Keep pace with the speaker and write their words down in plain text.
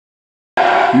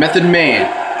Method Man,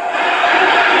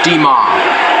 D-Mob,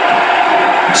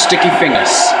 Sticky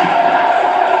Fingaz,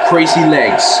 Crazy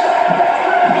Legs,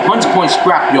 Hunts Point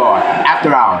Scrapyard,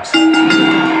 After Hours.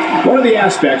 One of the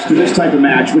aspects to this type of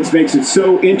match which makes it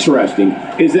so interesting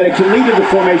is that it can lead to the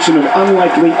formation of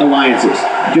unlikely alliances.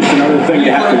 Just another thing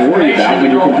you have to worry about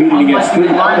when you're competing against three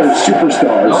other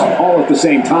superstars all at the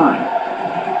same time.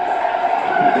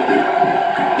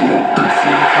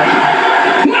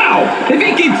 Wow! If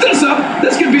he keeps this up,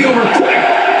 this could be over quick.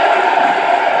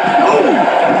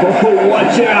 Oh,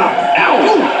 watch out. Ow!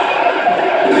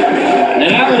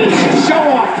 Now it is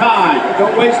show-off time.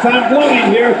 Don't waste time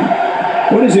gloating here.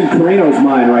 What is in Carino's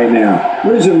mind right now?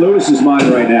 What is in Lewis's mind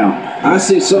right now? I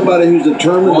see somebody who's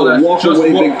determined to walk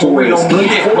away victorious.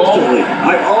 Unfortunately,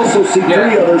 I also see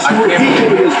three others who are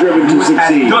equally as driven to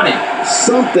succeed.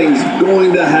 Something's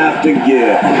going to have to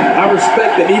give. I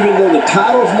respect that even though the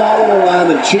title's not on the line,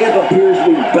 the champ appears to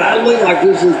be battling like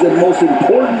this is the most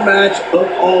important match of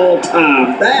all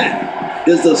time. That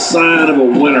is the sign of a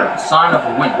winner. Sign of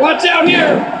a winner. Watch out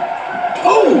here!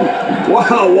 Oh!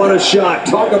 Wow, what a shot.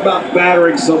 Talk about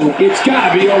battering someone. It's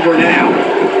got to be over now.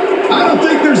 I don't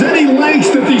think there's any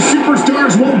lengths that these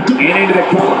superstars won't go. And into the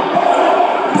cover.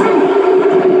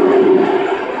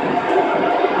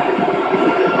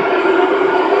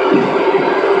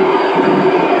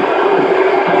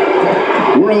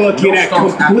 We're looking at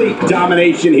complete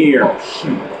domination here.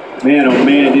 Man, oh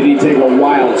man, did he take a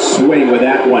wild swing with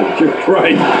that one. You're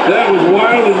right. That was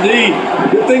wild indeed.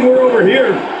 Good thing we're over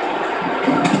here.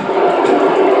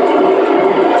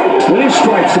 When his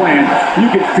strikes land, you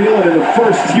can feel it in the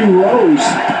first few rows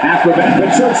after that.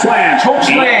 The choke slam. Choke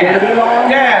slam.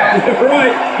 Yeah.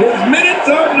 Right. His minutes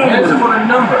are numbered. Minutes for a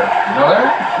number. You know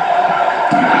that?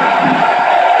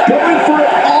 Going for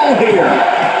it all here.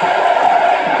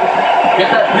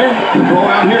 Get that pin. Go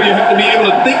out here, you have to be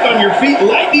able to think on your feet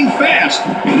lightning fast.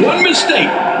 One mistake.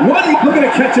 Looking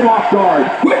to catch him off guard.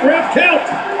 Quick ref count.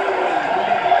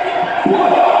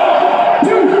 1,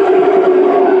 2.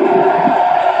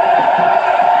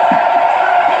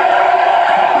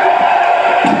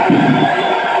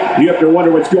 You have to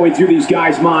wonder what's going through these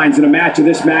guys' minds in a match of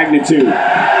this magnitude.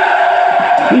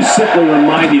 He's simply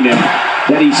reminding them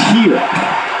that he's here.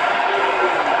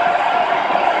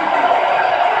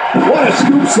 What a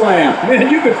scoop slam. Man,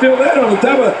 you could feel that on the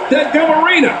top of that gum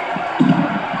arena.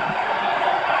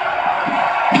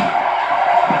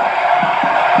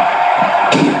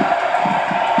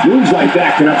 Moves like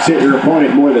that can upset your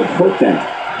opponent more than hurt them.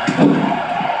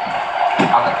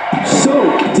 So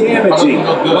damaging.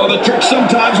 Well, the trick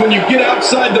sometimes when you get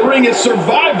outside the ring is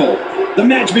survival. The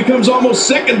match becomes almost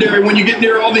secondary when you get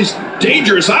near all these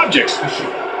dangerous objects.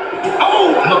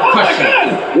 Oh, my God.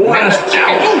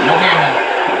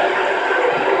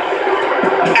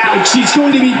 Ouch, he's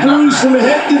going to be bruised from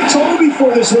head to toe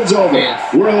before this one's over.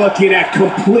 We're looking at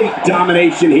complete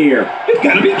domination here. You've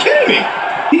got to be kidding me.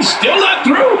 He's still not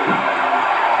through.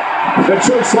 The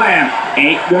choke slam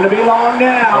ain't going to be long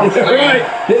now. Right.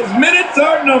 His minutes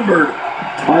are numbered.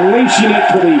 Unleashing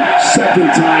it for the second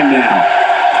time now.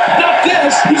 Not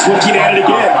this. He's looking at it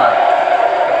again.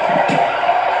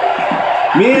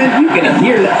 Man, you can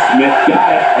hear that. Smith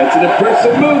got it. That's an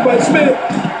impressive move by Smith.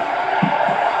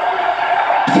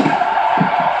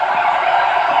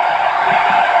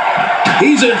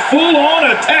 He's in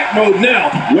full-on attack mode now.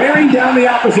 Wearing down the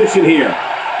opposition here.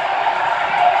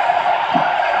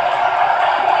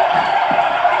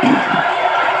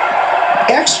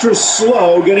 Extra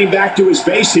slow getting back to his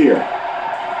base here.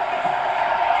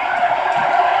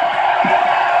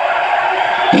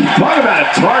 Talk about a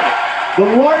target. The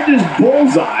largest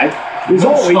bullseye is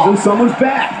always in someone's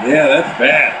back. Yeah, that's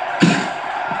bad.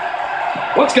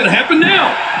 What's going to happen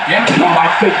now? Oh, I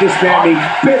think this man means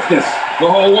business.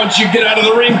 Oh, once you get out of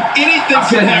the ring, anything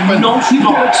can happen. You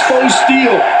can expose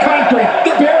steel, concrete,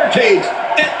 the barricades,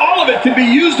 and all of it can be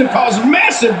used to cause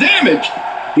massive damage.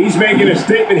 He's making a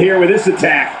statement here with this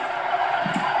attack.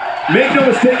 Make no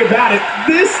mistake about it,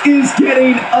 this is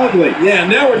getting ugly. Yeah,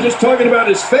 now we're just talking about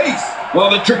his face. Well,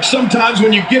 the trick sometimes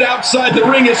when you get outside the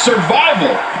ring is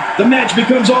survival. The match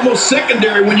becomes almost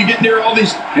secondary when you get near all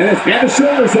these... And the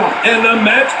shoulders up. And the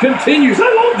match continues.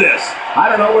 I love this. I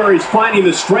don't know where he's finding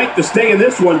the strength to stay in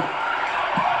this one.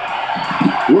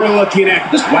 We're looking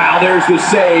at this. Wow, there's the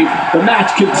save. The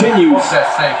match continues. What's that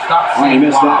save? Stop Oh, you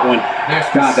missed that one. There's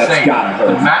God, that's gotta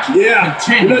hurt. The match continues.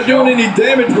 You're not doing any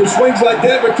damage with swings like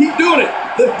that, but keep doing it.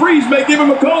 The freeze may give him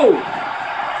a cold.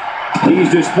 He's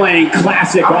displaying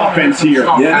classic offense here.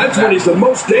 Yeah, that's when he's the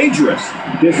most dangerous.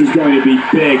 This is going to be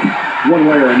big, one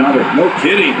way or another. No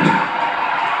kidding.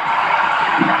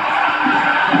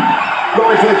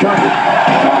 Going for the cover.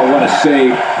 Oh, what a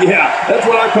save. Yeah, that's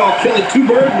what I call killing two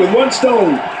birds with one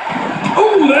stone.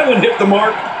 Oh, that one hit the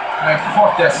mark. Man,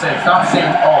 fuck that save. Stop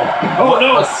saying oh. Oh,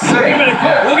 no. A save.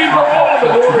 Yeah. Looking for all the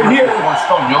glory here. One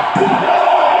stone, yo.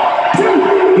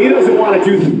 He doesn't want to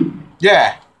do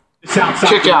Yeah.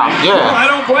 Kick out, Well, yeah. I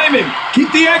don't blame him. Keep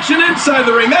the action inside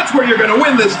the ring. That's where you're going to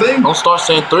win this thing. Don't start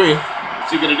saying 3. What's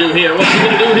he going to do here? What's he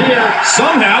going to do here?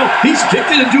 Somehow, he's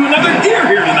kicked it into another gear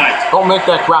here tonight. Don't make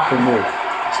that grapple move.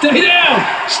 Stay down.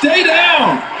 Stay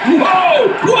down.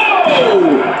 Whoa.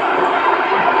 Whoa.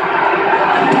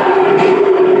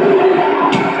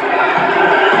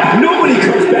 Nobody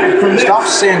comes back from this. Stop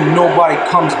saying nobody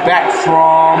comes back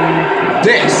from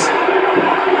this.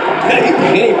 And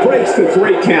he breaks the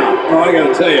 3 count. Oh, I got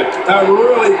to tell you, I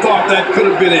really thought that could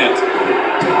have been it.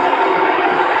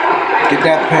 Get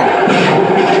that pin.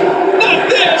 Not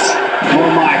this.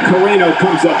 Oh my, Carino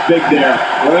comes up big there.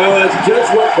 Well, that's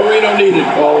just what Carino needed,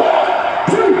 Cole.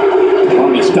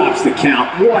 Oh, he stops the count.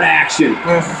 What action.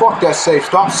 Man, fuck that save.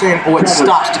 Stop saying, oh, it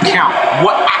stops to count.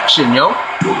 What action, yo?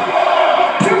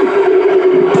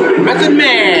 Method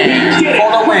Man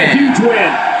for the win. Huge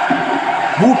win.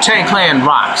 Wu-Tang Clan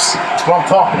rocks. That's what I'm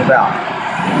talking about.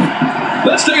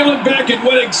 Let's take a look back at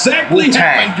what exactly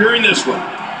happened during this one.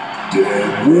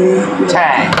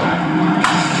 Wu-Tang.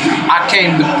 I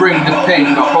came to bring the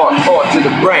pain, the heart to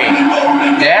the brain.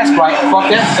 Yeah, that's right. Fuck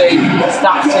that save.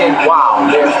 Stop saying wow.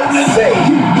 There's the save.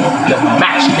 The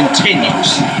match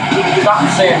continues. Stop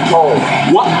saying oh.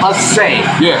 What a save.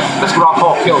 Yeah, that's what I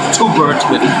call kill 2 birds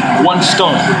with 1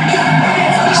 stone.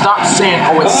 Stop saying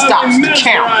oh it stops the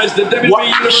count. What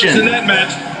action? In that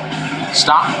match.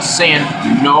 Stop saying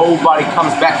nobody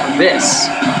comes back from this.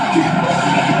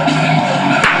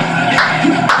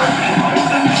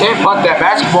 Can't punt that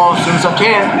basketball as soon as I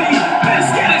can.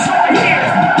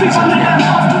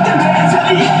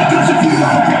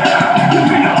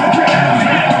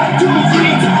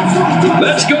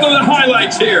 Let's go to the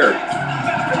highlights here.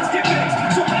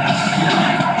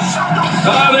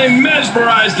 They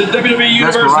mesmerized the WWE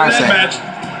Universe in that match.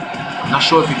 I'm not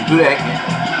sure if you can do that.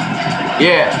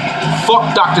 Yeah,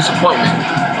 fuck doctor's appointment.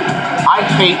 I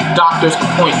hate doctor's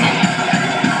appointment.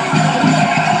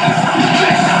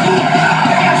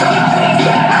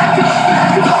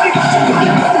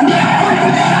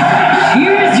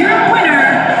 Here's your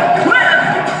winner,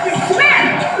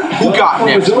 Who got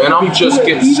next, man? I'm just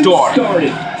getting started.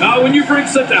 Now, when you bring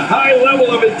such a high level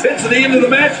of intensity into the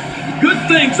match, good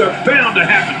things are bound to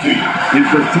happen to you. And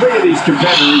for 3 of these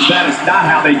competitors, that is not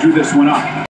how they drew this one up.